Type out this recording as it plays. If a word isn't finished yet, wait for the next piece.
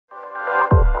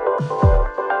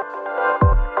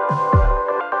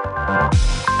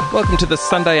Welcome to the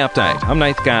Sunday Update. I'm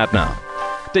Nath Gardner.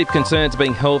 Deep concerns are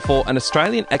being held for an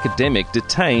Australian academic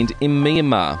detained in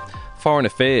Myanmar. Foreign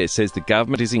Affairs says the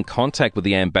government is in contact with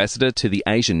the ambassador to the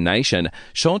Asian nation.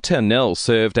 Sean Turnell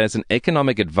served as an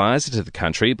economic advisor to the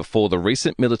country before the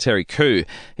recent military coup.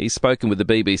 He's spoken with the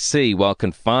BBC while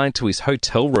confined to his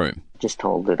hotel room. Just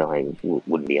told that I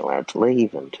wouldn't be allowed to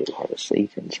leave and to have a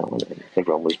seat and so on. And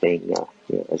everyone was being,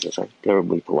 as I say,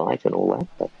 terribly polite and all that.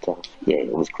 But,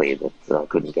 it was clear that I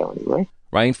couldn't go anywhere.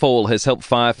 Rainfall has helped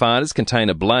firefighters contain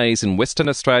a blaze in Western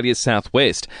Australia's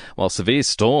southwest, while severe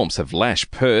storms have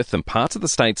lashed Perth and parts of the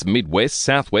state's midwest,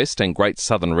 southwest and Great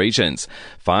Southern regions.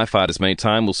 Firefighters,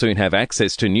 meantime, will soon have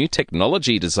access to new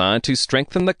technology designed to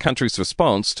strengthen the country's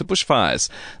response to bushfires.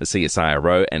 The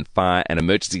CSIRO and Fire and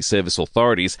Emergency Service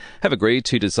authorities have agreed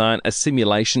to design a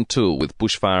simulation tool with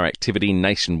bushfire activity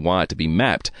nationwide to be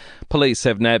mapped. Police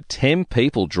have nabbed 10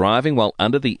 people driving while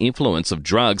under the influence of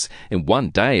drugs in one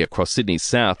day across Sydney's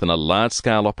south in a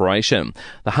large-scale operation.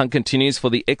 The hunt continues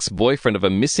for the ex-boyfriend of a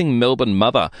missing Melbourne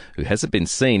mother who hasn't been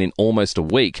seen in almost a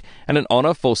week, and an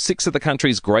honour for 6 of the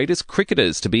country's greatest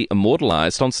cricketers to be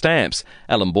immortalised on stamps.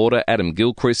 Alan Border, Adam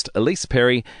Gilchrist, Elise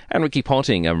Perry and Ricky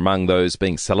Ponting are among those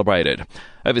being celebrated.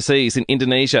 Overseas, in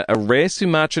Indonesia, a rare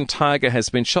Sumatran tiger has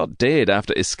been shot dead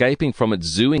after escaping from its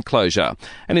zoo enclosure.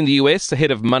 And in the US, ahead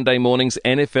of Monday morning's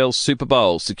NFL Super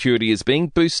Bowl, security is being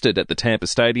boosted at the Tampa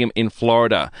Stadium in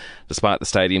Florida. Despite the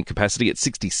stadium capacity at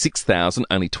 66,000,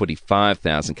 only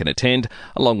 25,000 can attend,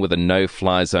 along with a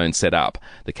no-fly zone set up.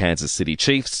 The Kansas City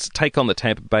Chiefs take on the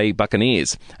Tampa Bay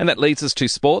Buccaneers. And that leads us to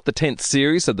sport. The 10th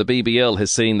series of the BBL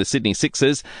has seen the Sydney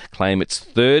Sixers claim its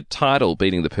third title,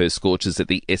 beating the Perth Scorchers at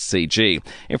the SCG.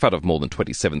 In front of more than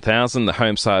 27,000, the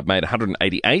home side made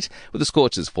 188, with the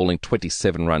Scorchers falling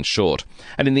 27 runs short.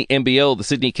 And in the NBL, the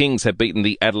Sydney Kings have beaten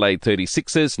the Adelaide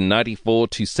 36ers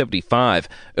 94-75.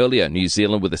 Earlier, New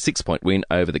Zealand with a 6-point win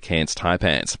over the Cairns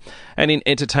Taipans. And in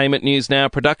entertainment news now,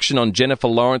 production on Jennifer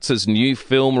Lawrence's new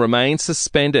film remains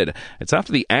suspended. It's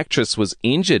after the actress was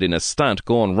injured in a stunt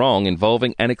gone wrong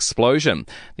involving an explosion.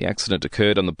 The accident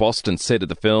occurred on the Boston set of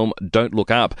the film Don't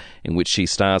Look Up, in which she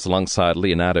stars alongside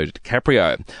Leonardo DiCaprio.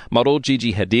 Model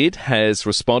Gigi Hadid has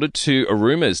responded to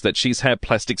rumours that she's had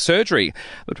plastic surgery.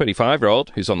 The 25-year-old,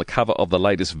 who's on the cover of the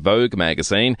latest Vogue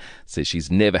magazine, says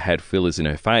she's never had fillers in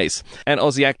her face. And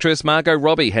Aussie actress Margot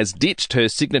Robbie has ditched her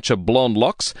signature blonde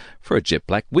locks for a jet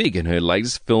black wig in her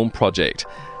latest film project.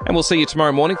 And we'll see you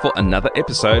tomorrow morning for another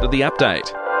episode of The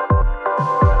Update.